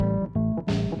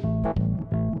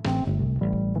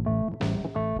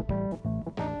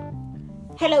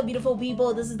Hello beautiful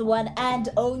people, this is the one and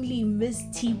only Miss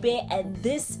Tipe, and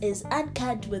this is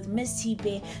Uncut with Miss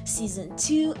Tipe Season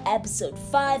 2 Episode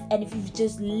 5. And if you've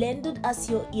just lended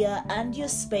us your ear and your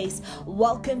space,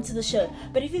 welcome to the show.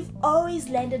 But if you've always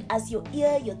lended us your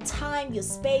ear, your time, your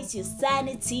space, your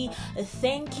sanity,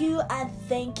 thank you and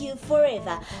thank you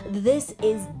forever. This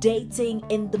is Dating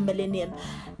in the Millennium.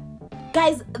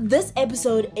 Guys, this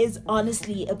episode is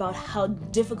honestly about how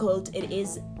difficult it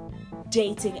is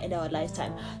dating in our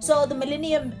lifetime. So the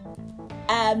Millennium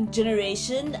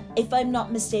generation, if I'm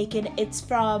not mistaken, it's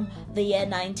from the year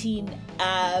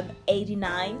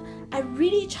 1989. I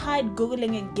really tried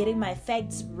Googling and getting my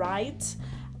facts right,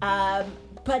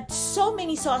 but so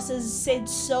many sources said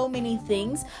so many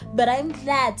things. But I'm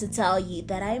glad to tell you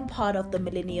that I'm part of the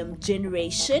Millennium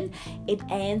generation. It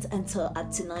ends until up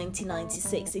to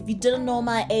 1996. If you didn't know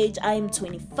my age, I am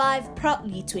 25,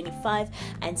 proudly 25,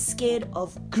 and scared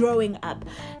of growing up.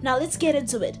 Now let's get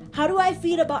into it. How do I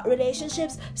feel about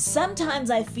relationships?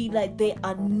 Sometimes I feel like they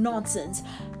are nonsense,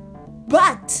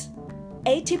 but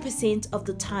 80% of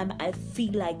the time I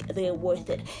feel like they're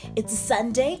worth it. It's a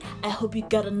Sunday. I hope you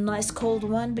got a nice cold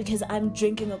one because I'm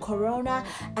drinking a Corona,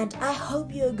 and I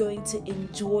hope you're going to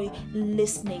enjoy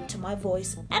listening to my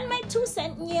voice and my 2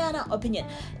 cent opinion.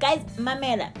 Guys,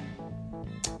 mamela,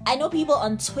 I know people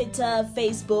on Twitter,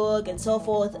 Facebook, and so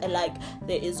forth are like,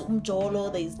 there is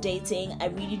umjolo, there is dating. I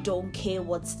really don't care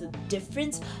what's the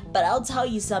difference, but I'll tell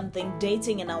you something.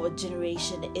 Dating in our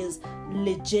generation is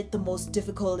legit the most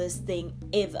difficultest thing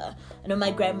ever. I know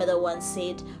my grandmother once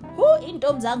said, "Who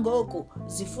intombi zangoku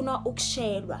zifuna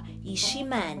ukushelwa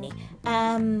yishimane."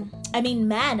 Man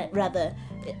rather.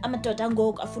 Amadoda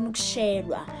angoku afuna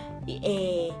ukushelwa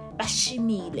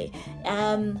bashimile.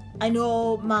 I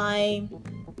know my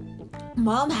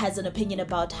mom has an opinion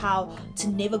about how to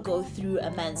never go through a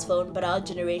man's phone, but our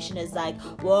generation is like,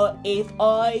 well, if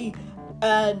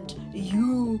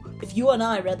you and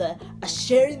I rather are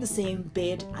sharing the same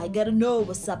bed, I gotta know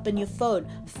what's up in your phone.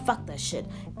 Fuck that shit.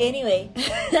 Anyway,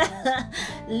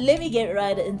 let me get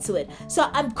right into it. So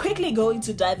I'm quickly going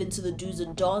to dive into the do's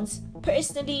and don'ts,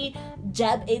 personally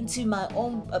jab into my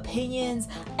own opinions,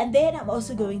 and then I'm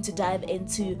also going to dive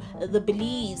into the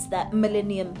beliefs that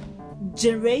Millennium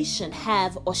generation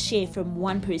have or share from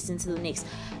one person to the next.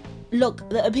 Look,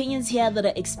 the opinions here that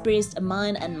are expressed are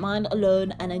mine and mine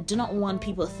alone, and I do not want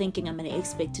people thinking I'm an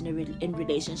expert in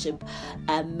relationship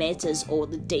matters or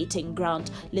the dating ground.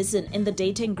 Listen, in the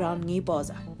dating ground,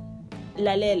 ngiboza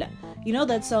lalela. You know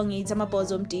that song, it's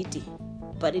amaboza umdidi,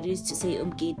 but it is to say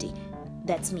umgidi.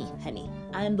 That's me, honey.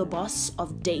 I am the boss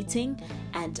of dating,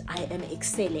 and I am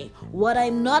excelling. What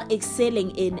I'm not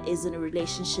excelling in is in a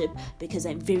relationship because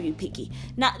I'm very picky.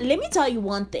 Now, let me tell you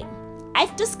one thing.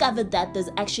 I've discovered that there's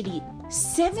actually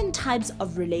 7 types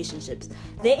of relationships.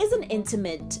 There is an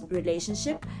intimate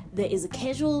relationship. There is a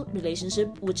casual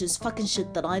relationship, which is fucking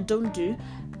shit that I don't do.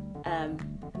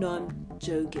 No, I'm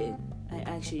joking. I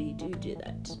actually do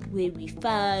that. Where we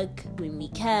fuck, when we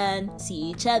can, see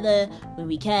each other, when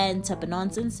we can, type of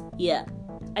nonsense. Yeah,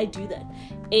 I do that.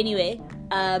 Anyway,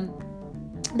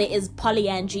 there is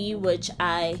polyandry, which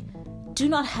I do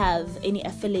not have any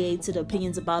affiliated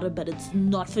opinions about it, but it's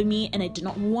not for me, and I do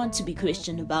not want to be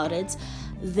questioned about it.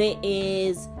 There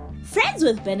is friends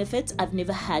with benefits. I've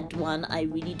never had one. I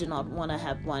really do not want to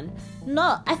have one.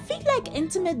 No, I feel like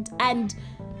intimate and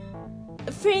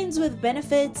friends with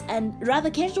benefits and rather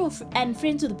casual and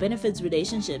friends with benefits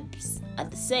relationships are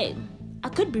the same. I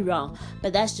could be wrong,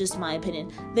 but that's just my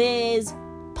opinion. There's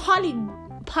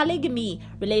polygamy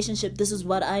relationship. This is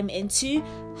what I'm into,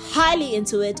 highly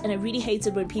into it, and I really hate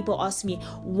it when people ask me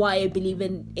why I believe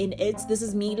in it. This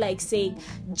is me like saying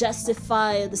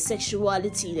justify the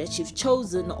sexuality that you've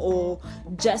chosen, or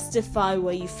justify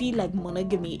why you feel like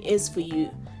monogamy is for you.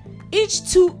 Each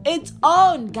to its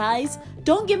own, guys.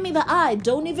 Don't give me the eye.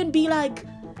 Don't even be like,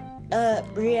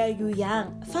 Bria, you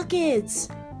young. Fuck it.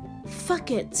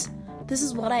 This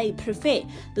is what I prefer.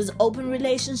 There's open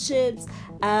relationships.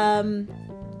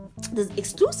 There's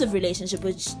exclusive relationship,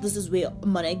 which this is where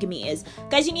monogamy is.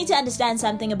 Guys, you need to understand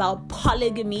something about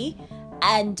polygamy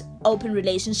and open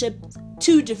relationship.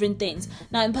 2 different things.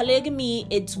 Now, in polygamy,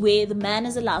 it's where the man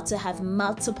is allowed to have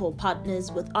multiple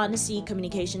partners with honesty,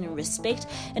 communication, and respect.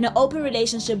 In an open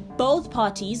relationship, both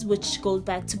parties, which goes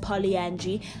back to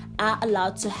polyandry, are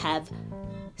allowed to have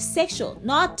sexual,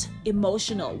 not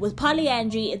emotional. With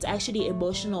polyandry, it's actually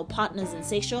emotional partners and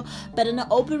sexual, but in an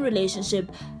open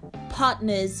relationship,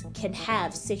 partners can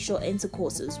have sexual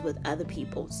intercourses with other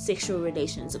people, sexual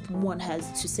relations, if one has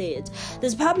to say it.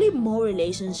 There's probably more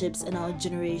relationships in our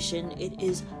generation. It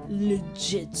is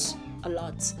legit a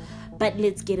lot. But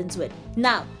let's get into it.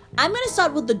 Now, I'm going to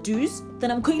start with the do's, then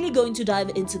I'm quickly going to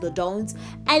dive into the don'ts,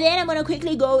 and then I'm going to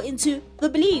quickly go into the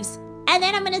beliefs, and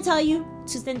then I'm going to tell you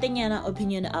Tusentanyana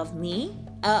opinion of me,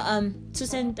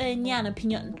 Tusentanyana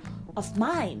opinion of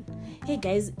mine. Hey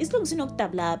guys, it's long sinok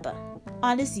tablapa.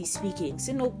 Honestly speaking,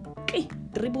 sinok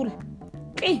dribble.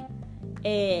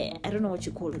 I don't know what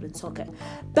you call it in soccer.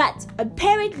 But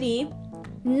apparently,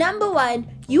 number one,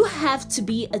 you have to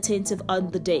be attentive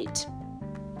on the date.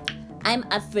 I'm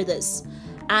up for this.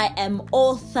 I am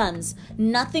all thumbs.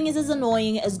 Nothing is as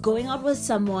annoying as going out with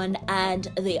someone and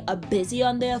they are busy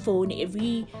on their phone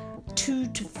every 2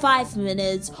 to 5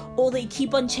 minutes, or they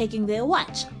keep on checking their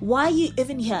watch. Why are you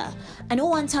even here? I know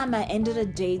one time I ended a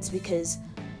date because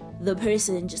the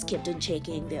person just kept on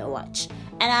checking their watch.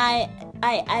 And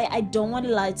I don't want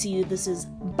to lie to you, this is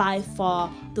by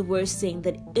far the worst thing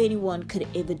that anyone could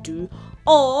ever do.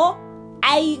 Or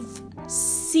I've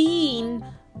seen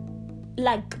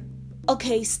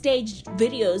staged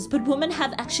videos, but women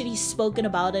have actually spoken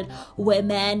about it, where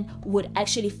men would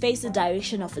actually face the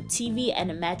direction of a TV and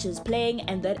a match is playing,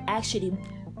 and they'd actually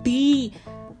be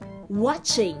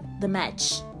watching the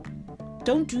match.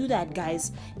 Don't do that,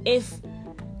 guys. If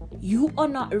you are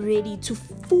not ready to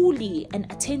fully and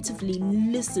attentively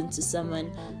listen to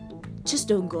someone, just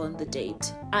don't go on the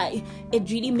date. It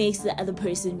really makes the other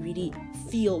person really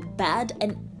feel bad,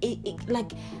 and it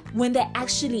like when they're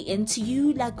actually into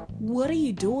you, like, what are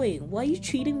you doing? Why are you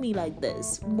treating me like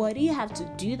this? Why do you have to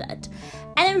do that?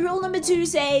 And then rule number 2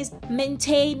 says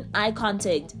maintain eye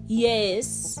contact.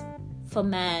 Yes, for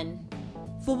man.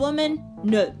 For women,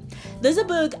 no. There's a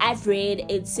book I've read.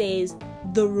 It says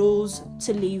The Rules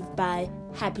to Live By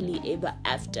Happily Ever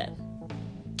After.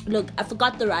 Look, I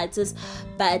forgot the writers,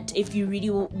 but if you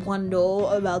really want to know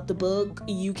about the book,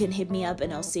 you can hit me up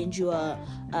and I'll send you a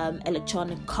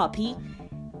electronic copy.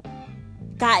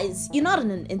 Guys, you're not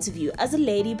in an interview. As a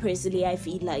lady, personally, I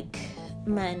feel like,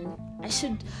 man, I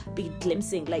should be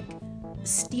glimpsing, like,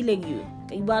 stealing you.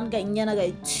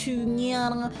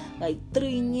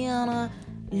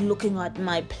 Looking at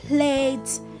my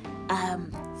plate,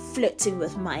 flirting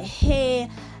with my hair.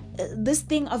 This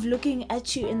thing of looking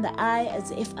at you in the eye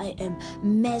as if I am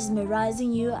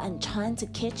mesmerizing you and trying to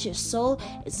catch your soul,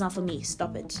 it's not for me.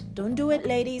 Stop it. Don't do it,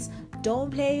 ladies.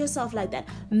 Don't play yourself like that.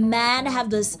 Men have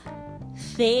this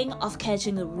thing of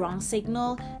catching a wrong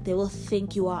signal. They will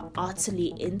think you are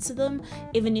utterly into them.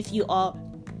 Even if you are,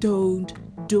 don't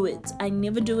do it. I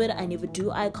never do it. I never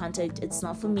do eye contact. It's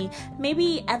not for me.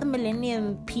 Maybe other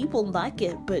Millennium people like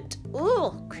it, but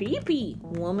creepy.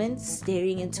 Woman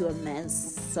staring into a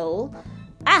man's soul.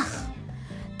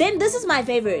 Then this is my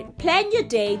favorite. Plan your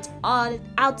date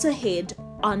out ahead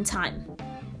on time.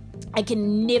 I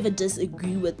can never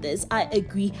disagree with this. I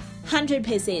agree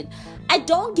 100%. I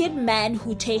don't get men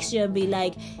who text you and be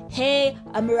like, hey,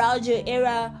 I'm around your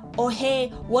era, or hey,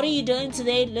 what are you doing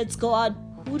today? Let's go out.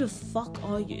 Who the fuck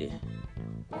are you?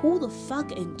 Who the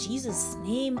fuck in Jesus'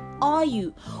 name are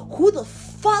you? Who the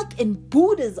fuck in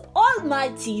Buddha's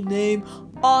almighty name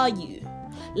are you?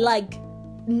 Like,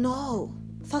 no.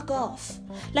 Fuck off.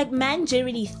 Like, men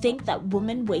generally think that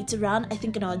women wait around. I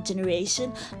think in our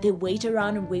generation, they wait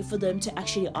around and wait for them to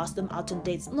actually ask them out on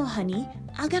dates. No, honey,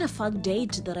 I got a fuck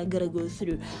date that I gotta go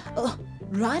through.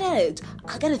 Right at it,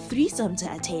 I got a threesome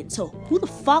to attend. So who the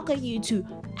fuck are you to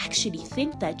actually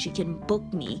think that you can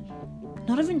book me?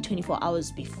 Not even 24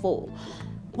 hours before.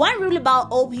 One rule about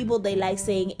old people they like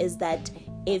saying is that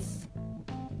if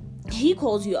he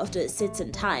calls you after a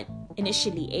certain time,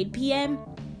 initially 8 p.m.,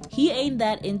 he ain't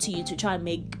that into you to try and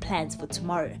make plans for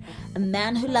tomorrow. A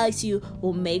man who likes you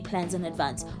will make plans in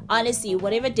advance. Honestly,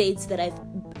 whatever dates that I've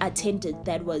attended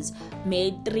that was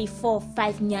made 3, 4,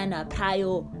 5 nyana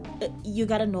prior, you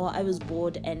gotta know I was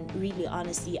bored, and really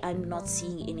honestly I'm not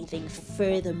seeing anything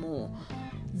furthermore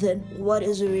than what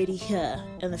is already here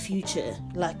in the future.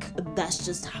 Like, that's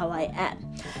just how I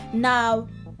am. Now,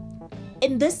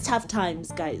 in this tough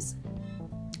times, guys,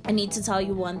 I need to tell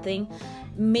you one thing.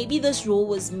 Maybe this rule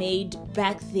was made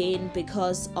back then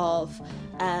because of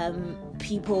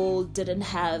people didn't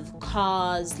have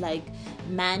cars. Like,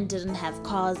 men didn't have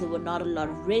cars. There were not a lot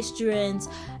of restaurants.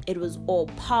 It was all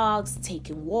parks,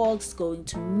 taking walks, going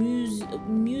to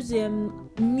museums.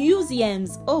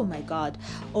 Oh my god.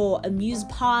 Or amuse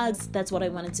parks. That's what I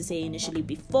wanted to say initially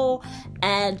before.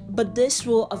 But this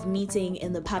rule of meeting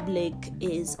in the public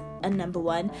is a number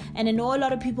one. And I know a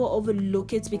lot of people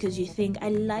overlook it because you think, I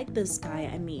like this guy.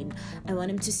 I mean, I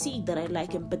want him to see that I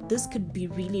like him. But this could be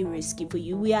really risky for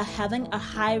you. We are having a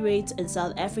high rate in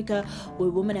South Africa where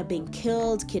women are being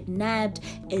killed, kidnapped.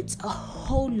 It's a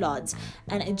whole lot.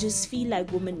 And I just feel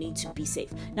like women need to be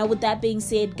safe. Now, with that being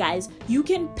said, guys, you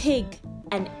can pick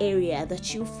an area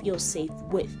that you feel safe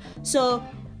with. So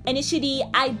initially,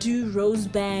 I do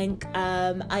Rosebank,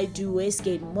 I do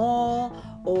Westgate Mall,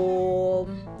 or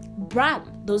Bram.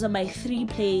 Those are my 3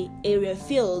 play area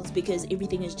fields because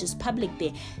everything is just public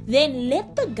there. Then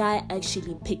let the guy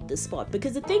actually pick the spot,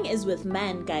 because the thing is with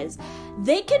men, guys,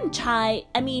 they can try.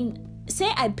 I mean, say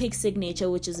I pick Signature,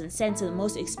 which is in Centre, the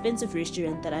most expensive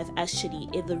restaurant that I've actually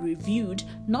ever reviewed,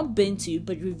 not been to,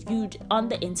 but reviewed on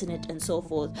the internet and so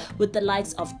forth, with the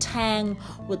likes of Tang,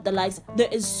 with the likes, there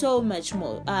is so much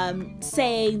more,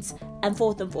 Saints, and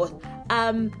forth and forth.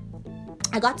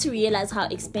 I got to realize how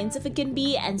expensive it can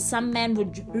be, and some men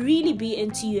would really be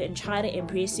into you and try to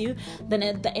impress you. Then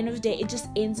at the end of the day, it just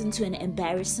ends into an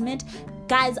embarrassment.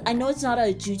 Guys, I know it's not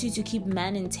our duty to keep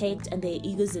men intact and their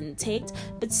egos intact,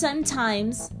 but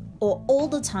sometimes, or all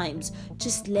the times,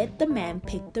 just let the man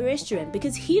pick the restaurant,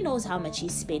 because he knows how much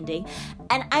he's spending.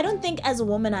 And I don't think as a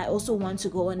woman I also want to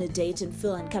go on a date and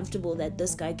feel uncomfortable that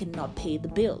this guy cannot pay the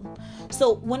bill.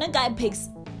 So when a guy picks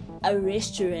a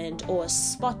restaurant or a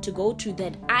spot to go to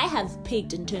that I have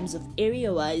picked in terms of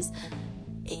area wise,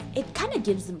 it kind of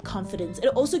gives them confidence. It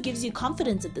also gives you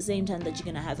confidence at the same time that you're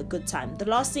going to have a good time. The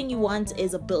last thing you want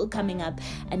is a bill coming up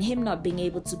and him not being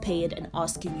able to pay it and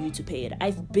asking you to pay it.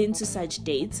 I've been to such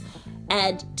dates,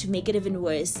 and to make it even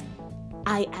worse,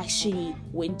 I actually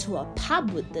went to a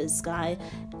pub with this guy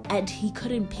and he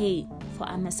couldn't pay for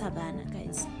a savannah,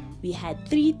 guys. We had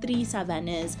three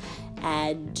savannas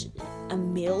and a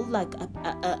meal, like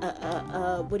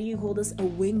a what do you call this? A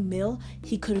wing meal.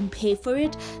 He couldn't pay for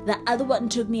it. The other one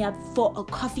took me up for a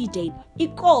coffee date.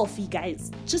 Coffee, guys,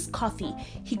 just coffee.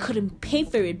 He couldn't pay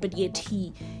for it, but yet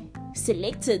he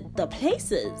selected the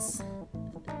places.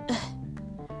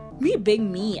 Me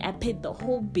being me, I paid the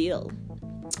whole bill.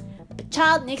 But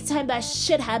child, next time that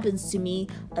shit happens to me,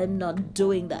 I'm not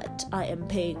doing that. I am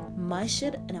paying my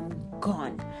shit and I'm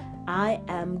gone. I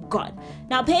am gone.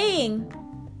 Now,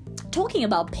 talking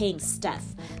about paying stuff,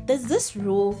 there's this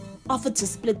rule, offer to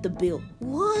split the bill.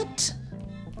 What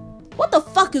the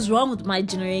fuck is wrong with my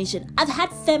generation? I've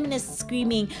had feminists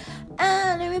screaming,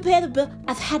 let me pay the bill.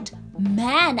 I've had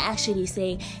man actually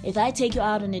saying, if I take you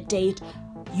out on a date,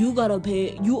 you gotta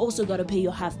pay, you also gotta pay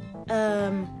your half.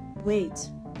 Wait,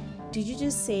 did you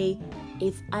just say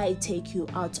if I take you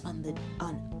out on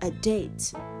a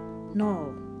date?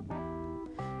 No.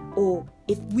 Or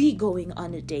if we going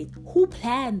on a date, who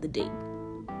planned the date?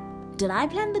 Did I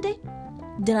plan the date?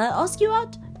 Did I ask you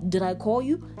out? Did I call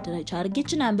you? Did I try to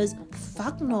get your numbers?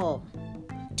 Fuck no.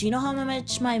 Do you know how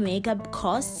much my makeup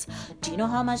costs? Do you know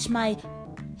how much my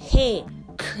hair,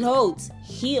 clothes,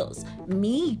 heels,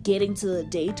 me getting to the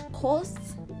date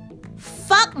costs?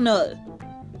 Fuck no.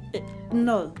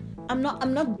 No, I'm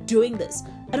not doing this.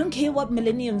 I don't care what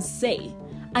millenniums say.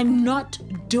 I'm not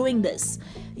doing this.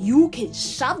 You can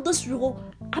shove this rule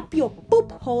up your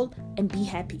poop hole and be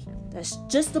happy. That's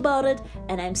just about it,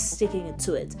 and I'm sticking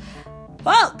to it.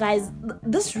 Well, guys,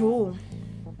 this rule,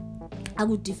 I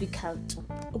would difficult.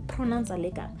 Pronounce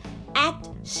aleka. Act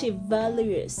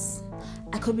chivalrous.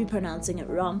 I could be pronouncing it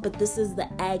wrong, but this is the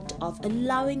act of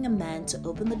allowing a man to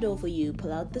open the door for you,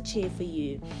 pull out the chair for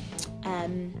you.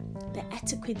 The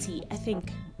etiquette, I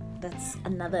think that's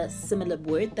another similar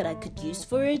word that I could use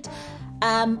for it.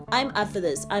 I'm up for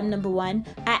this. I'm number one.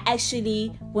 I actually,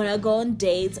 when I go on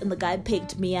dates and the guy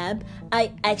picked me up,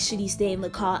 I actually stay in the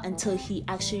car until he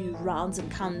actually rounds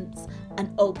and comes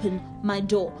and open my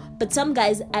door. But some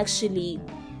guys actually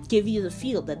give you the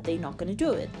feel that they're not going to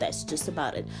do it. That's just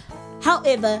about it.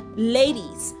 However,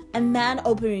 ladies, a man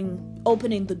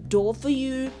opening the door for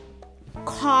you,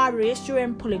 car,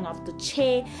 restaurant, pulling off the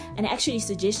chair, and actually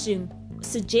suggesting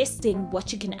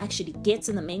what you can actually get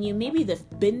in the menu. Maybe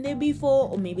they've been there before,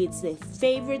 or maybe it's their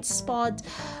favorite spot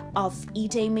of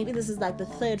eating. Maybe this is like the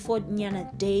third, fourth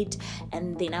nyana date,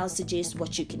 and they now suggest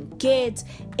what you can get.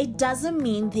 It doesn't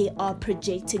mean they are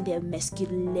projecting their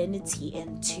masculinity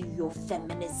into your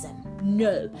feminism.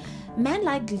 No, men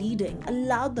like leading.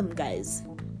 Allow them, guys.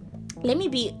 Let me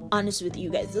be honest with you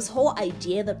guys. This whole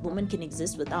idea that woman can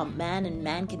exist without man and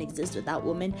man can exist without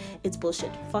woman, it's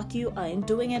bullshit. Fuck you, I ain't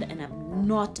doing it, and I'm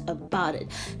not about it.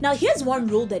 Now, here's one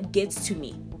rule that gets to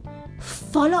me.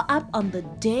 Follow up on the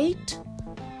date.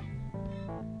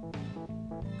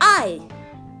 I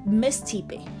miss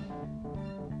Tipe.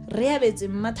 Rehabetse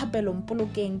mathapelo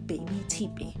mpolokeng baby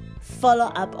Tipe. follow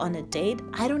up on a date.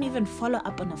 I don't even follow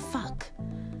up on a fuck.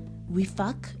 We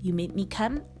fuck, you made me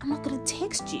come, I'm not gonna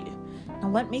text you. Now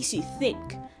what makes you think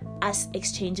us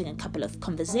exchanging a couple of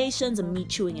conversations and me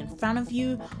chewing in front of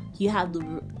you, you have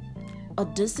the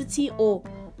audacity, or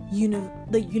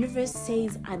the universe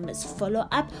says I must follow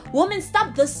up? Woman,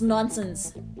 stop this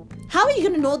nonsense. How are you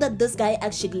gonna know that this guy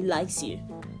actually likes you?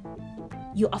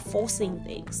 You are forcing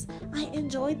things. I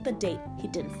enjoyed the date. He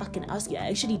didn't fucking ask you. I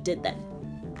actually did that.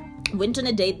 Went on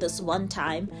a date this one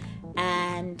time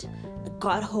and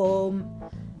got home.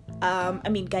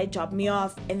 Guy dropped me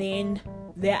off, and then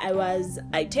there I was.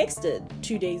 I texted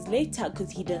 2 days later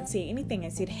because he didn't say anything. I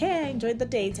said, hey, I enjoyed the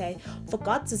date. I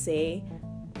forgot to say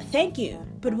thank you.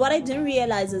 But what I didn't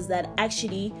realize is that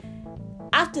actually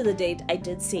after the date I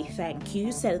did say thank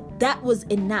you. So that was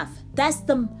enough. That's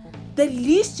the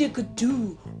least you could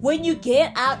do when you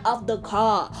get out of the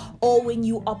car or when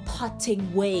you are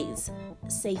parting ways.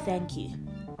 Say thank you.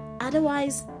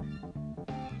 Otherwise,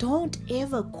 don't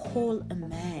ever call a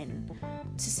man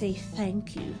to say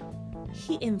thank you.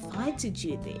 He invited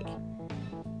you there.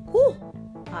 Whew.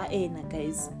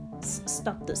 Guys,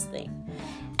 stop this thing.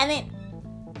 And then,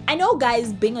 I know,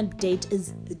 guys, being on a date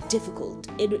is difficult.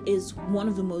 It is one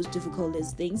of the most difficult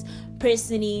things.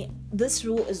 Personally, this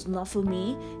rule is not for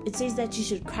me. It says that you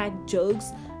should crack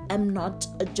jokes. I'm not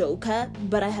a joker,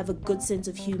 but I have a good sense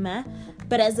of humor.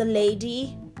 But as a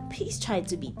lady, please try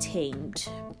to be tamed.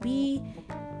 Be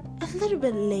a little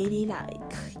bit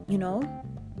ladylike,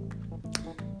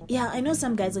 Yeah, I know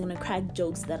some guys are going to crack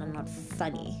jokes that are not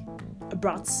funny. A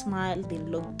broad smile, then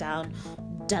look down,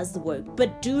 does the work.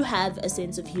 But do have a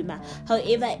sense of humor.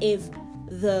 However, if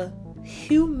the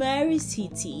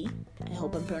humority, I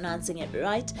hope I'm pronouncing it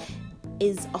right,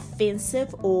 is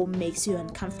offensive or makes you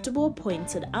uncomfortable,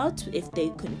 point it out. If they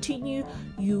continue,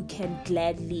 you can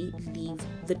gladly leave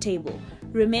the table.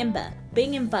 Remember,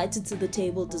 being invited to the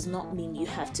table does not mean you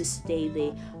have to stay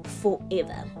there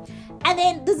forever. And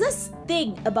then there's this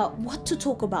thing about what to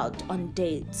talk about on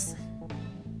dates.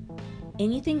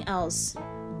 Anything else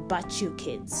but your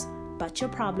kids, but your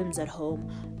problems at home,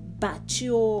 but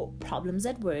your problems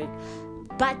at work,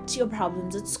 but your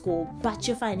problems at school, but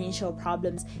your financial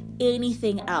problems,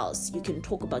 anything else. You can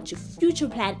talk about your future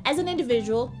plan as an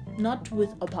individual, not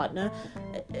with a partner.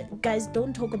 Guys,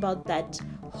 don't talk about that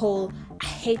whole I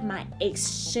hate my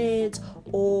ex shit,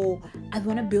 or I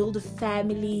want to build a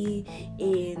family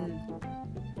in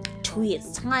 2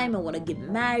 years time. I want to get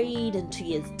married in 2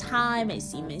 years time. I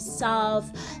see myself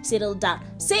settle down.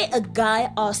 Say a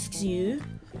guy asks you,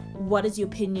 what is your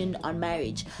opinion on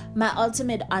marriage? My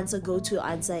ultimate go-to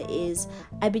answer is,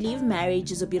 I believe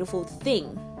marriage is a beautiful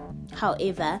thing.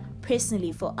 However, personally,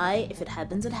 if it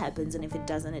happens, it happens, and if it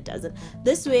doesn't, it doesn't.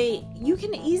 This way, you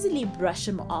can easily brush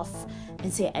him off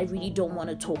and say, I really don't want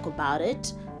to talk about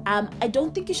it. I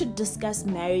don't think you should discuss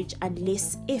marriage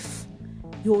unless if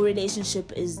your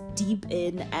relationship is deep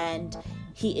in and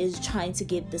he is trying to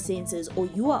get the senses, or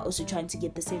you are also trying to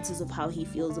get the senses of how he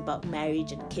feels about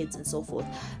marriage and kids and so forth.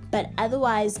 But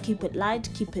otherwise, keep it light,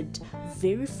 keep it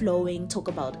very flowing. Talk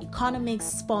about economics,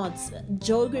 sports,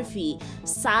 geography,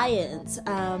 science,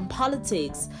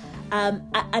 politics.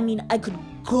 I could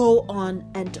go on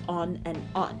and on and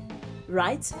on.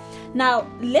 Right? Now,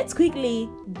 let's quickly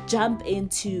jump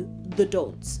into the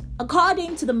don'ts.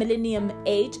 According to the Millennium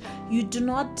age, you do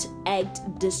not act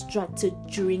distracted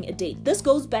during a date. This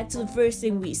goes back to the first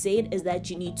thing we said, is that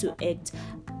you need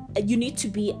to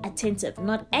be attentive.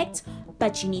 Not act,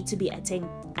 but you need to be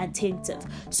attentive.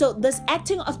 So this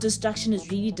acting of distraction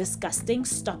is really disgusting.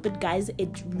 Stop it, guys.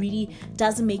 It really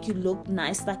doesn't make you look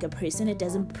nice like a person. It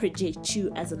doesn't project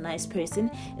you as a nice person.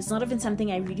 It's not even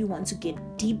something I really want to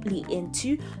get deeply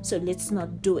into, so let's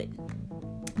not do it.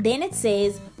 Then it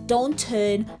says, don't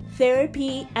turn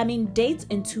dates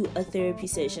into a therapy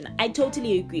session. I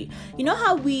totally agree. You know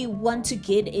how we want to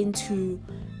get into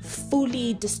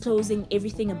fully disclosing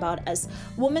everything about us?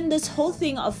 Woman, this whole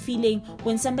thing of feeling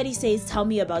when somebody says, tell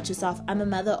me about yourself, I'm a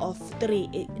mother of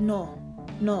 3.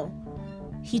 No.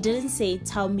 He didn't say,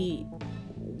 tell me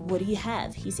what do you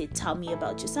have. He said, tell me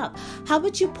about yourself. How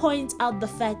about you point out the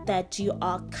fact that you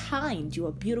are kind, you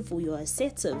are beautiful, you are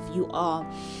assertive, you are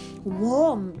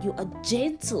warm, you are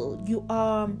gentle, you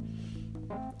are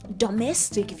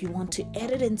domestic, if you want to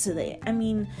add it into there.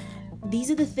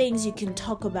 These are the things you can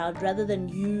talk about, rather than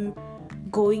you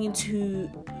going into,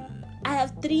 I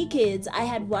have 3 kids, I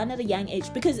had one at a young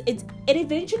age, because it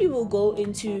eventually will go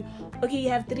into, okay, you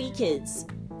have 3 kids,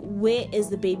 where is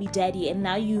the baby daddy? And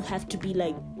now you have to be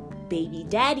like baby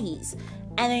daddies.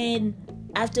 And then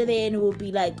after then it will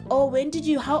be like, oh,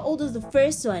 how old was the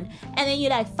first one? And then you're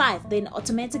like 5. Then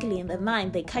automatically in their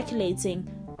mind they're calculating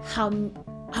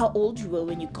how old you were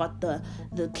when you got the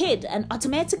kid, and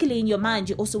automatically in your mind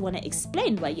you also want to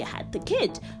explain why you had the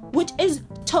kid, which is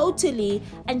totally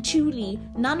and truly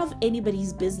none of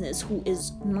anybody's business who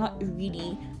is not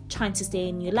really trying to stay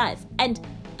in your life. And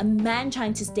a man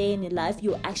trying to stay in your life,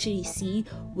 you actually see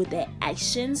with their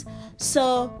actions.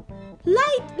 So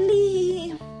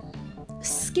lightly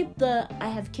skip the I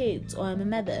have kids or I'm a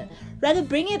mother. Rather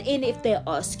bring it in if they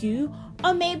ask you,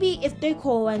 or maybe if they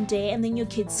call one day and then your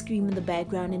kids scream in the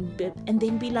background and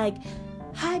then be like,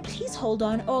 hi, please hold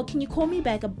on, or can you call me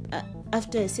back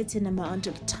after a certain amount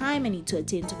of time? I need to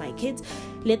attend to my kids.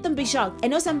 Let them be shocked. I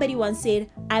know somebody once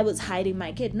said I was hiding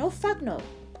my kid. No, fuck no.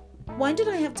 Why did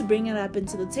I have to bring it up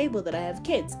into the table that I have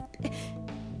kids?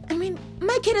 I mean,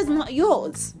 my kid is not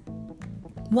yours.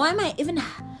 Why am I even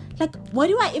why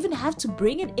do I even have to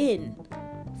bring it in?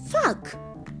 Fuck.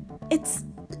 It's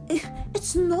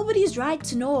nobody's right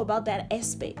to know about that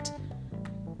aspect.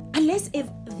 Unless if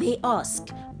they ask.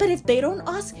 But if they don't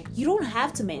ask, you don't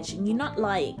have to mention. You're not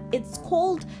lying. It's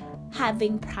called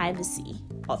having privacy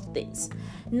of things.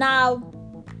 Now,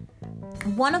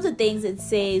 one of the things it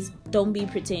says, don't be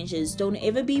pretentious. Don't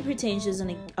ever be pretentious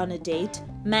on a date.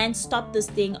 Man, stop this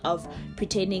thing of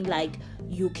pretending like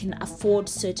you can afford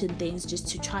certain things just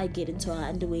to try get into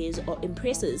our underwears or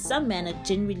impress us. Some men are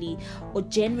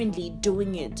genuinely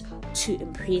doing it to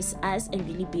impress us and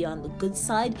really be on the good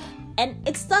side. And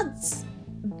it starts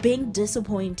being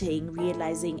disappointing,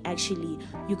 realizing actually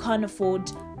you can't afford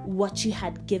what you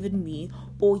had given me,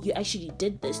 or you actually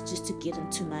did this just to get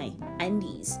into my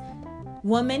undies.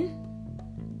 Women,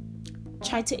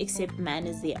 try to accept men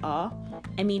as they are.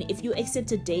 I mean, if you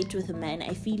accept a date with a man,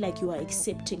 I feel like you are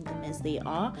accepting them as they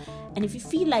are. And if you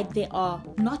feel like they are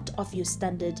not of your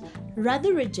standard,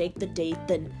 rather reject the date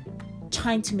than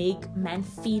trying to make men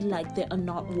feel like they are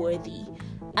not worthy.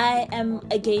 I am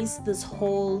against this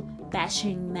whole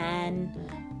bashing man,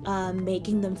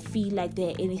 making them feel like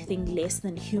they're anything less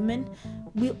than human.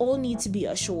 We all need to be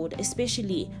assured,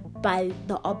 especially by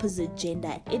the opposite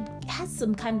gender, it has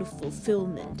some kind of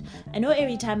fulfillment. I know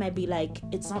every time I be like,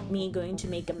 it's not me going to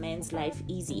make a man's life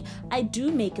easy. I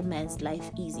do make a man's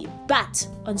life easy, but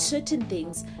on certain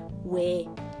things where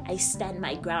I stand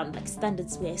my ground, like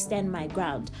standards where I stand my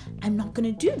ground, I'm not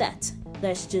gonna do that.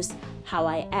 That's just how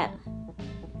I am.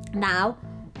 Now,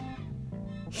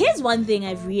 here's one thing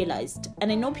I've realized,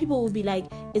 and I know people will be like,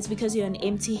 it's because you're an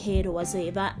empty head or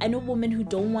whatsoever. I know women who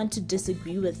don't want to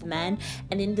disagree with men,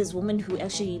 and then there's women who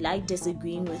actually like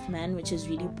disagreeing with men, which is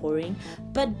really boring.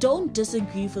 But don't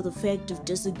disagree for the fact of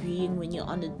disagreeing when you're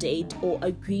on a date, or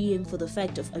agreeing for the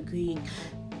fact of agreeing.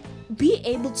 Be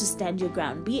able to stand your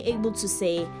ground. Be able to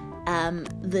say,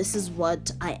 this is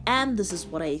what I am, this is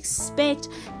what I expect,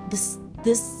 this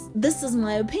is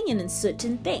my opinion in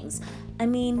certain things. I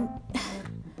mean,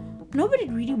 nobody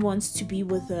really wants to be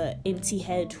with an empty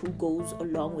head who goes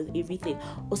along with everything,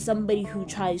 or somebody who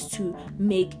tries to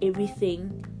make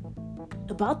everything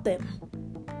about them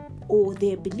or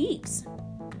their beliefs.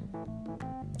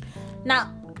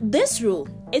 Now, this rule,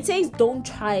 it says don't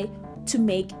try to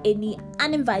make any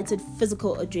uninvited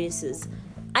physical addresses.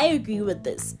 I agree with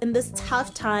this. In this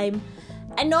tough time,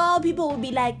 I know people will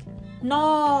be like,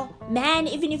 no, man,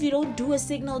 even if you don't do a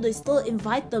signal, they still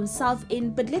invite themselves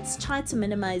in. But let's try to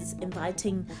minimize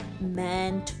inviting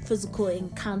men to physical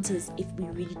encounters if we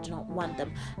really do not want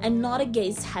them. I'm not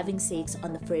against having sex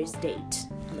on the first date,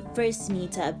 on the first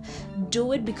meetup.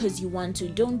 Do it because you want to.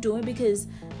 Don't do it because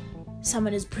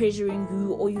someone is pressuring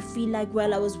you, or you feel like,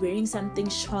 well, I was wearing something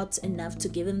short enough to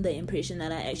give him the impression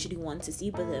that I actually want to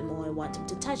sleep with him, or I want him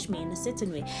to touch me in a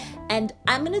certain way. And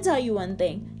I'm gonna tell you one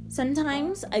thing.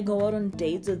 Sometimes I go out on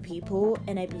dates with people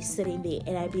and I be sitting there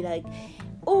and I be like,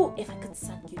 oh, if I could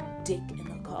suck your dick in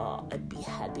the car, I'd be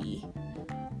happy.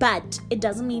 But it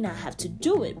doesn't mean I have to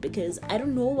do it, because I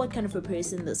don't know what kind of a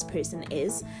person this person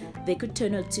is. They could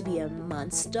turn out to be a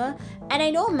monster. And I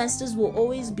know monsters will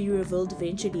always be revealed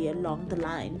eventually along the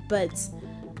line. But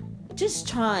just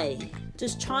try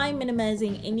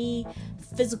minimizing any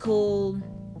physical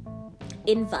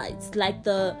invites. Like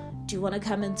do you want to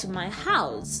come into my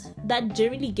house? That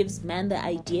generally gives man the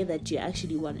idea that you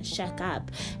actually want to shack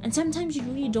up. And sometimes you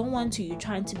really don't want to. You're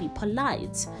trying to be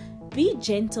polite. Be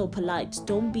gentle, polite.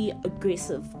 Don't be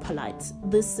aggressive, polite.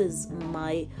 This is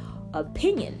my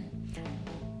opinion.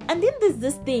 And then there's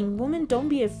this thing, women, don't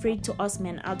be afraid to ask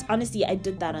men out. Honestly, I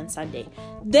did that on Sunday.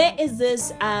 There is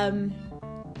this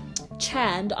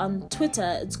trend on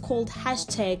Twitter. It's called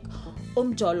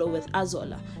umjolo with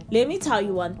Azola. Let me tell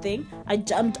you one thing. I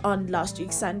jumped on last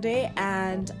week Sunday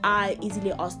and I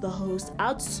easily asked the host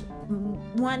out.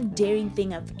 One daring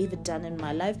thing I've ever done in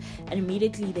my life, and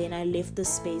immediately then I left the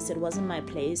space. It wasn't my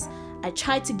place. I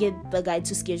tried to get the guy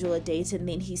to schedule a date, and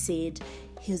then he said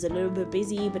he was a little bit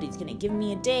busy, but he's gonna give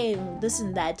me a day and this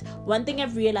and that. One thing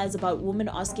I've realized about women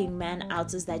asking men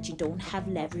out is that you don't have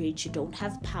leverage, you don't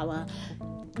have power.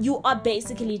 You are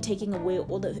basically taking away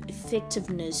all the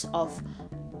effectiveness of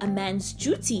a man's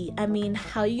duty. I mean,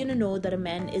 how are you gonna know that a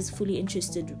man is fully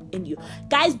interested in you?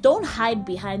 Guys, don't hide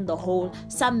behind the whole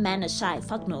some men are shy.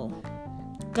 Fuck no.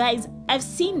 Guys, I've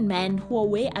seen men who are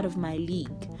way out of my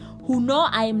league, who know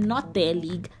I am not their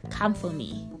league, come for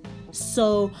me.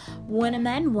 So when a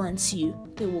man wants you,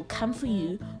 they will come for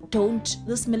you. Don't,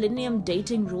 this millennium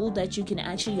dating rule that you can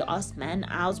actually ask men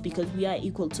out because we are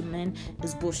equal to men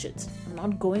is bullshit. I'm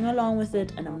not going along with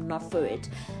it, and I'm not for it.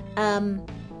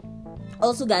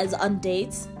 Also, guys, on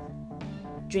dates,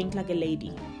 drink like a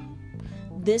lady.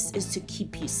 This is to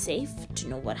keep you safe, to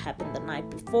know what happened the night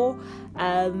before.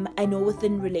 I know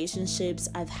within relationships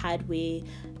I've had where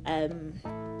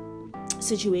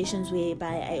situations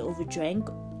whereby I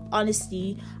overdrank,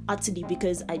 honestly, utterly,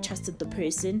 because I trusted the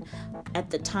person at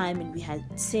the time and we had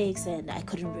sex and I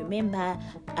couldn't remember,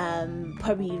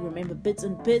 probably remember bits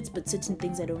and bits, but certain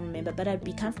things I don't remember. But I'd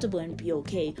be comfortable and be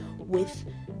okay with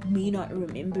me not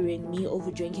remembering, me over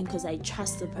drinking, because I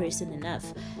trust the person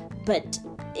enough. But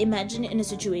imagine in a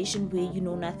situation where you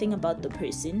know nothing about the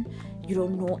person, you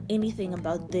don't know anything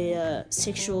about their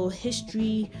sexual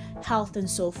history, health, and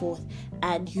so forth,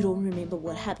 and you don't remember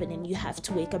what happened, and you have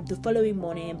to wake up the following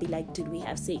morning and be like, did we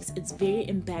have sex? It's very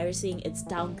embarrassing, it's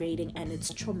downgrading, and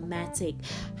it's traumatic,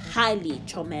 highly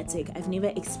traumatic. I've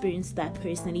never experienced that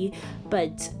personally,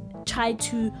 but try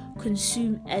to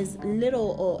consume as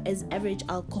little or as average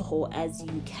alcohol as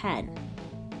you can.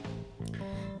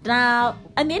 Now,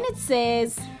 and then it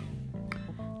says,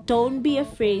 don't be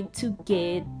afraid to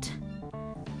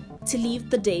leave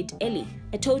the date early.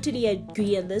 I totally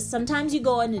agree on this. Sometimes you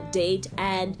go on a date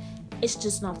and it's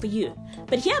just not for you.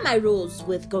 But here are my rules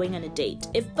with going on a date.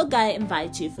 If a guy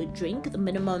invites you for a drink, the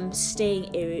minimum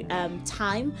staying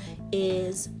time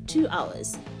is 2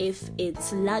 hours. If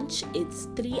it's lunch, it's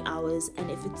 3 hours.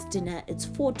 And if it's dinner, it's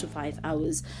 4 to 5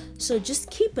 hours. So just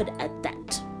keep it at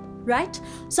that. Right?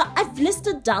 So I've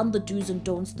listed down the do's and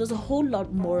don'ts. There's a whole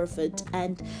lot more of it,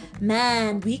 and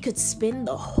man, we could spend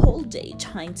the whole day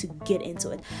trying to get into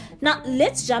it. Now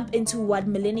let's jump into what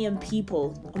millennium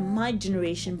people of my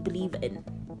generation believe in.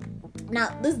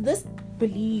 Now there's this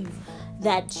belief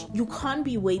that you can't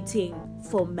be waiting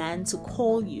for a man to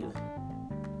call you.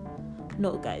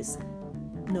 No, guys,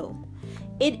 no.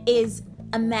 It is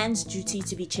a man's duty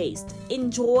to be chased.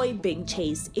 Enjoy being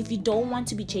chased. If you don't want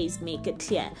to be chased, make it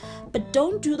clear. But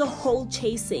don't do the whole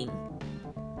chasing.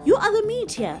 You are the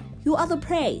meat here. You are the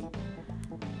prey.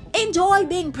 Enjoy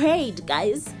being preyed,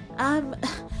 guys.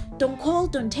 Don't call,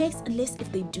 don't text, unless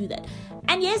if they do that.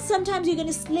 And yes, sometimes you're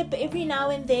gonna slip every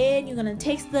now and then. You're gonna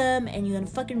text them and you're gonna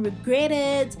fucking regret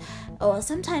it. Or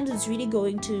sometimes it's really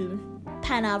going to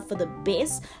pan out for the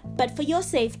best, but for your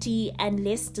safety and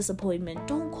less disappointment,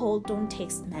 don't call, don't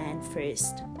text man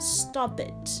first. Stop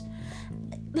it.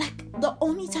 Like, the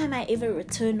only time I ever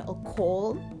return a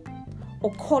call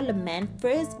or call a man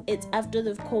first, it's after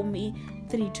they've called me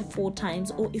 3 to 4 times,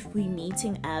 or if we're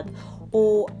meeting up,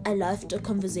 or I left a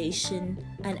conversation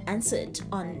and answered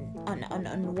on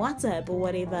WhatsApp or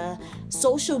whatever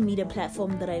social media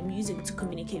platform that I'm using to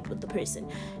communicate with the person.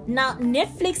 Now,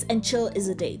 Netflix and chill is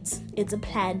a date. It's a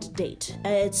planned date.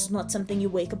 It's not something you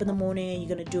wake up in the morning and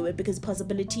you're going to do it, because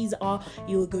possibilities are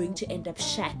you're going to end up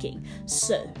shacking.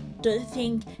 So don't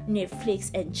think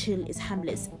Netflix and chill is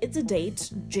harmless. It's a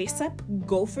date. Dress up,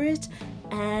 go for it,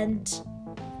 and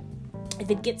if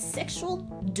it gets sexual,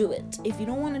 do it. If you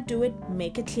don't want to do it,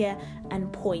 make it clear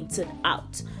and point it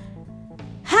out.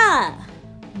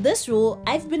 This rule,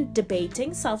 I've been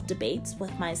debating, self-debates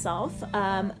with myself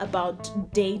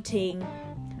about dating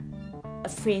a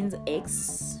friend's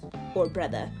ex or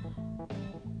brother,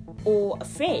 or a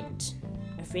friend's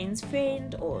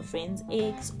friend, or a friend's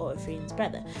ex, or a friend's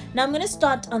brother. Now I'm going to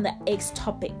start on the ex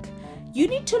topic. You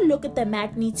need to look at the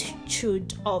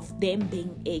magnitude of them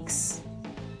being ex.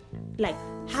 Like,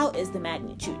 how is the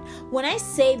magnitude? When I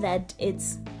say that,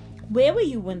 it's where were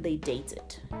you when they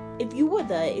dated? If you were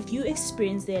there, if you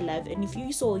experienced their love, and if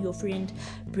you saw your friend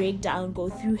break down, go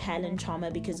through hell and trauma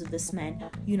because of this man,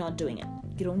 you're not doing it.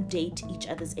 You don't date each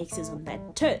other's exes on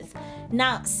that turf.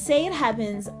 Now, say it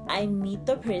happens, I meet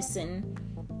the person,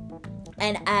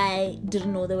 and I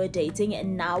didn't know they were dating,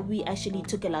 and now we actually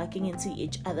took a liking into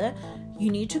each other, you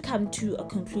need to come to a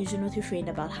conclusion with your friend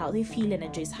about how they feel and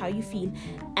address how you feel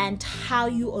and how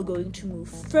you are going to move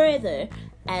further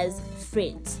as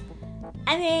friends.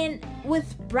 And then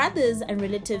with brothers and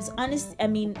relatives,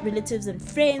 relatives and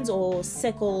friends or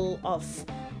circle of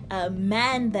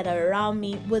men that are around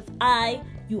me,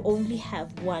 you only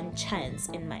have one chance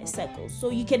in my circle. So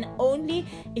you can only,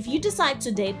 if you decide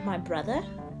to date my brother,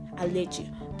 I'll let you.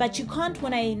 But you can't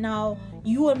when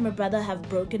you and my brother have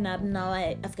broken up. Now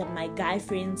I've got my guy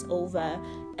friends over,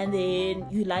 and then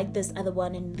you like this other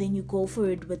one, and then you go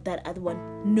for it with that other one.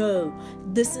 No,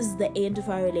 this is the end of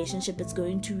our relationship. It's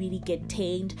going to really get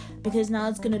tainted, because now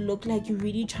it's going to look like you're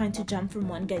really trying to jump from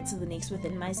one guy to the next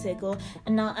within my circle,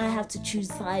 and now I have to choose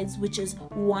sides, which is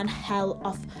one hell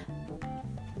of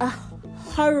a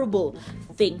horrible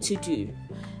thing to do.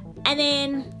 And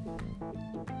then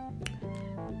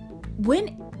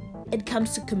when it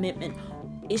comes to commitment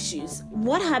issues,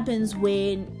 what happens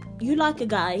when you like a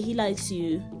guy, he likes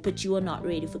you, but you are not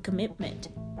ready for commitment?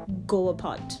 Go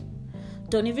apart.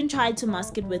 Don't even try to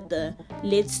mask it with the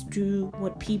let's do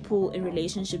what people in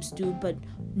relationships do, but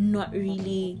not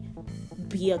really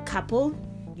be a couple.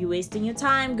 You're wasting your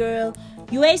time, girl.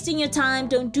 You're wasting your time.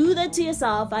 Don't do that to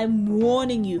yourself. I'm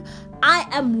warning you. I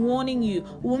am warning you.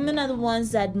 Women are the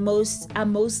ones that are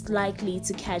most likely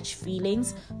to catch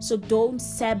feelings. So don't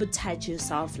sabotage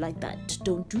yourself like that.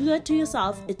 Don't do that to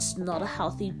yourself. It's not a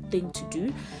healthy thing to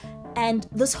do. And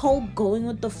this whole going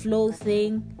with the flow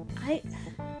thing,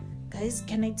 guys,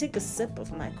 can I take a sip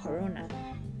of my Corona?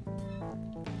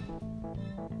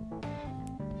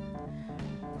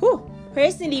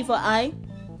 Personally,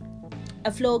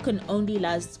 a flow can only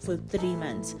last for 3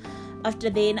 months.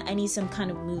 After then, I need some kind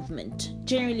of movement.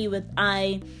 Generally,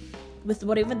 with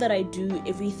whatever that I do,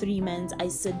 every 3 months, I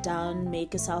sit down,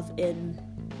 make a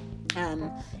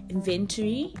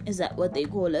inventory. Is that what they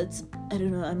call it? I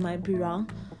don't know, I might be wrong.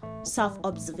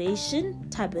 Self-observation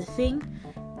type of thing.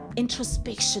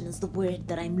 Introspection is the word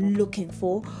that I'm looking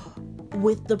for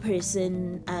with the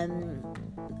person,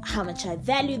 how much I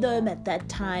value them at that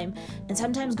time. And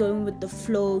sometimes going with the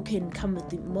flow can come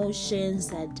with emotions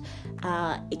that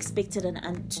are expected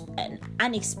and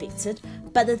unexpected.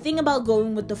 But the thing about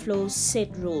going with the flow,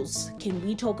 set rules. Can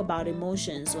we talk about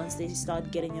emotions once they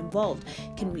start getting involved?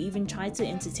 Can we even try to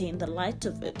entertain the light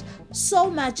of it?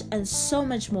 So much and so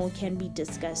much more can be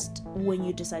discussed when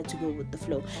you decide to go with the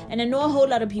flow. And I know a whole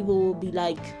lot of people will be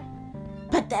like,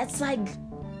 but that's like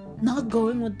not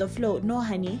going with the flow. No,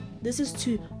 honey, this is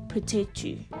to protect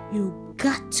you. You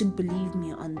got to believe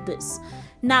me on this.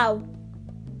 Now,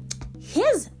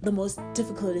 here's the most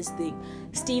difficultest thing.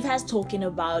 Steve has talking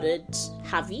about it.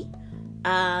 Javi,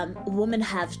 women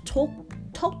have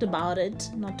talked about it.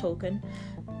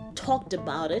 Talked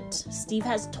about it. Steve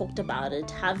has talked about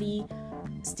it.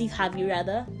 Steve Harvey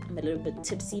rather. I'm a little bit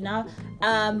tipsy now.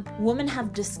 Women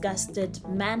have discussed it.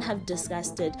 Men have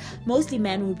discussed it. Mostly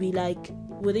men will be like,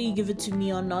 whether you give it to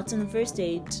me or not in the first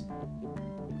date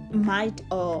might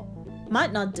or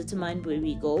might not determine where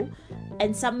we go.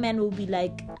 And some men will be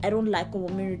like, I don't like a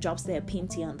woman who drops their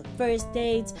panty on the first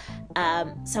date.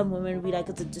 Some women will be like,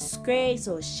 it's a disgrace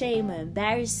or a shame or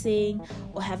embarrassing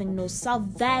or having no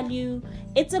self-value.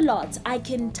 It's a lot. I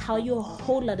can tell you a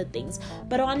whole lot of things.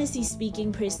 But honestly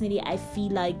speaking, personally, I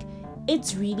feel like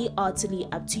it's really utterly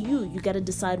up to you. You gotta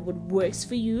decide what works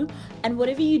for you, and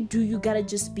whatever you do, you gotta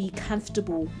just be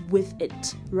comfortable with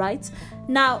it, right?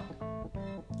 Now,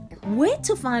 where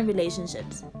to find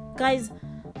relationships? Guys,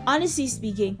 honestly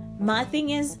speaking, my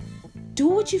thing is, do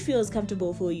what you feel is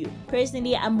comfortable for you.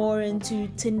 Personally, I'm more into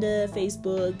Tinder,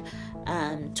 Facebook,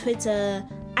 Twitter.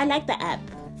 I like the app.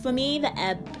 For me, the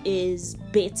app is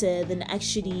better than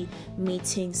actually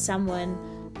meeting someone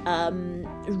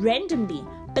randomly.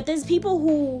 But there's people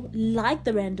who like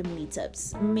the random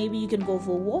meetups. Maybe you can go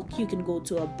for a walk, you can go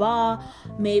to a bar,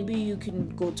 maybe you can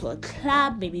go to a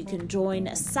club, maybe you can join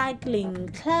a cycling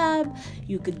club,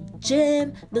 you could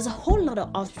gym. There's a whole lot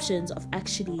of options of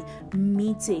actually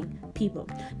meeting people.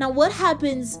 Now, what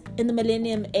happens in the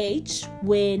millennium age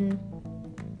when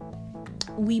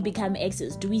we become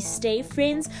exes? Do we stay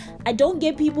friends? I don't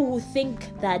get people who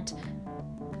think that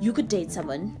you could date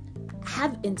someone,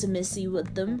 have intimacy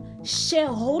with them, share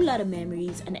a whole lot of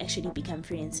memories, and actually become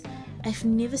friends. I've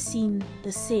never seen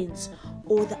the sense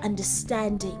or the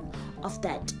understanding of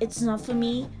that. It's not for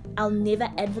me. I'll never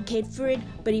advocate for it.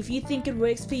 But if you think it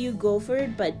works for you, go for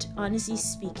it. But honestly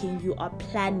speaking, you are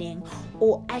planning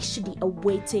or actually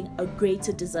awaiting a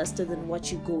greater disaster than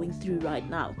what you're going through right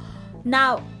now.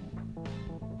 Now,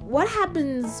 what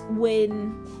happens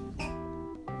when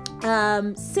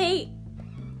say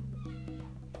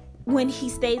when he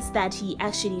states that he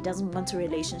actually doesn't want a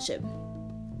relationship,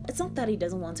 it's not that he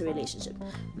doesn't want a relationship.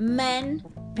 Men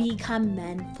become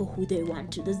men for who they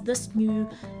want to. There's this new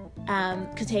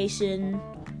quotation,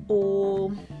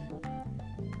 or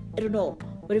I don't know,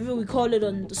 whatever we call it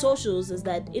on the socials, is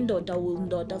that indoda will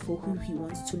ndoda for who he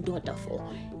wants to ndoda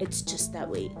for. It's just that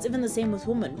way. It's even the same with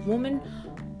women. Women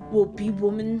will be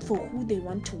women for who they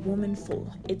want to woman for.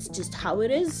 It's just how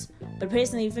it is. But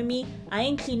personally, for me, I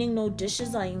ain't cleaning no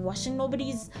dishes, I ain't washing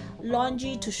nobody's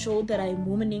laundry to show that I'm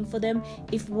womaning for them.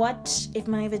 If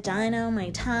my vagina,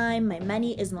 my time, my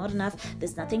money is not enough,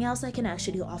 there's nothing else I can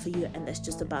actually offer you, and that's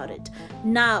just about it.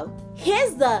 Now,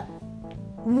 here's the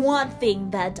one thing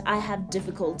that I have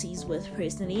difficulties with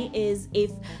personally, is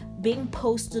if being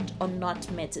posted or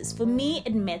not matters. For me,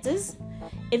 it matters.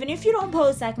 Even if you don't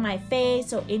post like my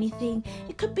face or anything,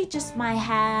 it could be just my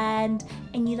hand,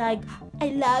 and you're like, I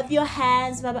love your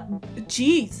hands, blah, blah.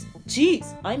 Jeez,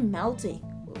 I'm melting.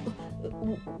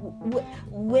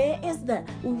 Where is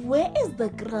the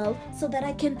girl so that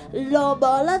I can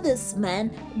lowballer this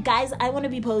man? Guys, I want to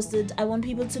be posted. I want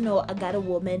people to know I got a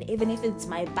woman. Even if it's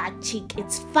my butt cheek,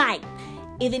 it's fine.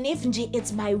 Even if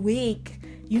it's my wig.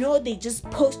 You know, they just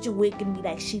post your wig and be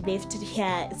like, she left it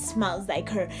here, it smells like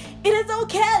her. It is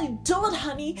okay, do it,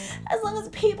 honey, as long as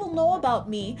people know about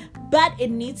me. But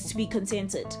it needs to be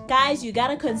consented. Guys, you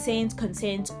gotta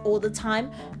consent all the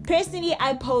time. Personally,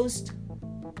 I post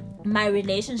my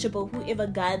relationship or whoever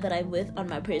guy that I'm with on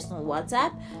my personal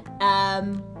WhatsApp.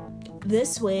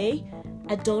 This way,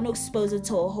 I don't expose it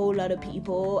to a whole lot of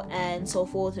people and so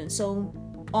forth and so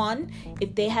on.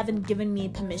 If they haven't given me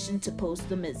permission to post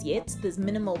them as yet, there's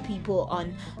minimal people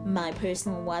on my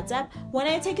personal WhatsApp. When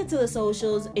I take it to the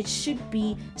socials, it should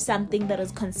be something that is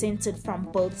consented from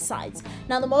both sides.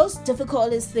 Now, the most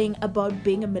difficultest thing about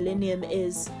being a millennium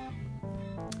is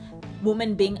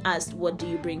women being asked, what do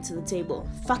you bring to the table?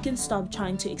 Fucking stop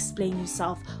trying to explain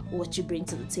yourself or what you bring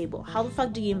to the table. How the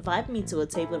fuck do you invite me to a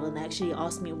table and actually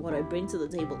ask me what I bring to the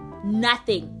table?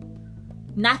 Nothing.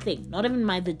 Not even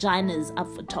my vagina is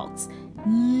up for talks.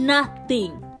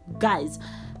 Nothing. Guys,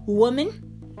 women,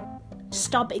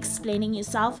 stop explaining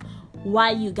yourself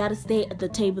why you gotta stay at the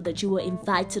table that you were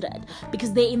invited at,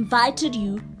 because they invited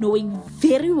you knowing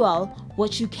very well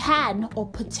what you can or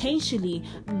potentially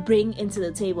bring into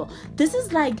the table. This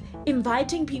is like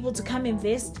inviting people to come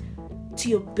invest in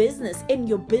your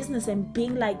business and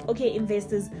being like, okay,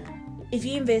 investors, if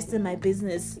you invest in my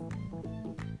business,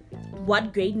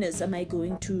 what greatness am I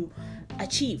going to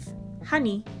achieve?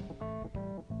 Honey,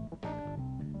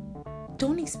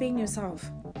 don't explain yourself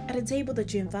at a table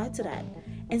that you're invited at.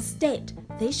 Instead,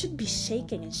 they should be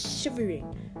shaking and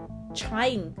shivering,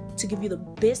 trying to give you the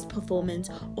best performance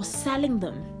or selling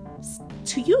them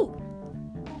to you.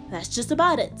 That's just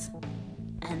about it.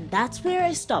 And that's where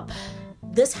I stop.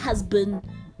 This has been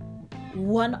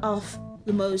one of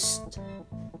the most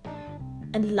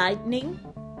enlightening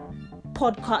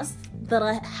podcasts that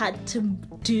I had to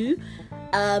do.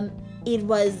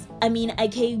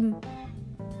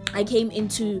 I came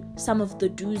into some of the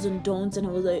do's and don'ts, and I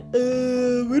was like,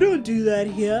 we don't do that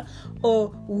here,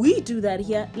 or we do that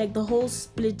here. Like the whole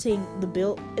splitting the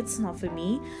bill, it's not for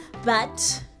me.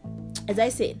 But as I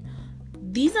said,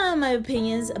 these are my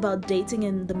opinions about dating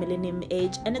in the millennium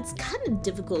age, and it's kind of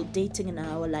difficult dating in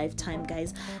our lifetime,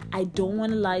 guys. I don't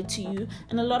want to lie to you.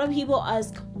 And a lot of people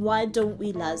ask, why don't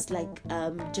we last like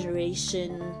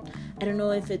generation, I don't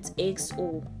know if it's X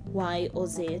or Y or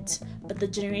Z, but the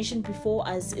generation before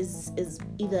us is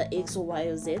either X or Y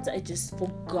or Z. I just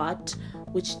forgot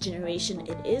which generation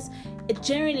it is. It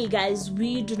generally, guys,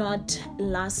 we do not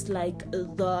last like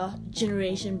the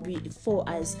generation before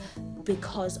us,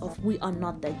 because of we are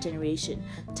not that generation.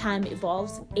 Time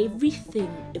evolves,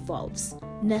 everything evolves.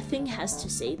 Nothing has to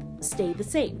stay the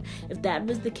same. If that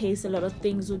was the case, a lot of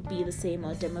things would be the same.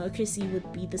 Our democracy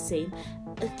would be the same.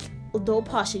 Although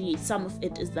partially some of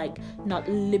it is like not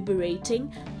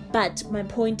liberating, but my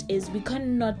point is we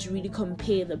cannot really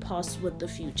compare the past with the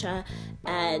future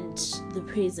and the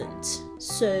present.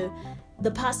 So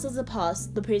the past is the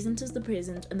past, the present is the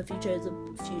present, and the future is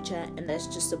the future, and that's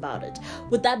just about it.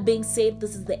 With that being said,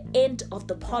 this is the end of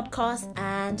the podcast,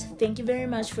 and thank you very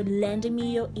much for lending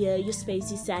me your ear, your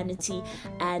space, your sanity,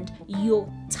 and your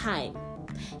time.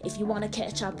 If you want to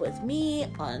catch up with me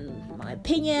on my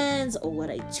opinions or what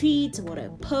I tweet or what I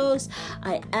post,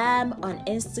 I am on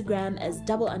Instagram as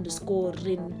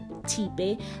 _Rin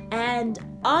Tipe, and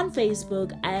on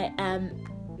Facebook I am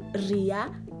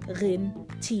Ria Rin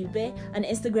Tipe. On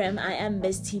Instagram, I am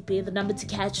Miss Tipe. The number to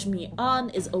catch me on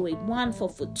is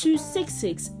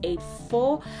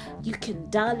 081-442-6684. You can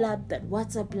dial up that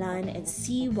WhatsApp line and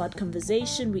see what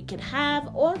conversation we could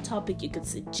have or topic you could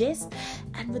suggest.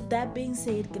 And with that being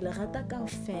said,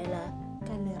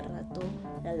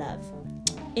 love.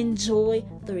 Enjoy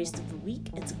the rest of the week.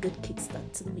 It's a good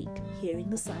kickstart to the week, hearing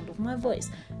the sound of my voice.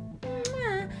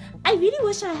 I really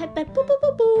wish I had that boom, boom,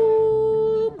 boom,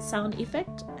 boom sound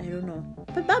effect. I don't know.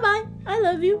 But bye-bye. I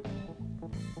love you.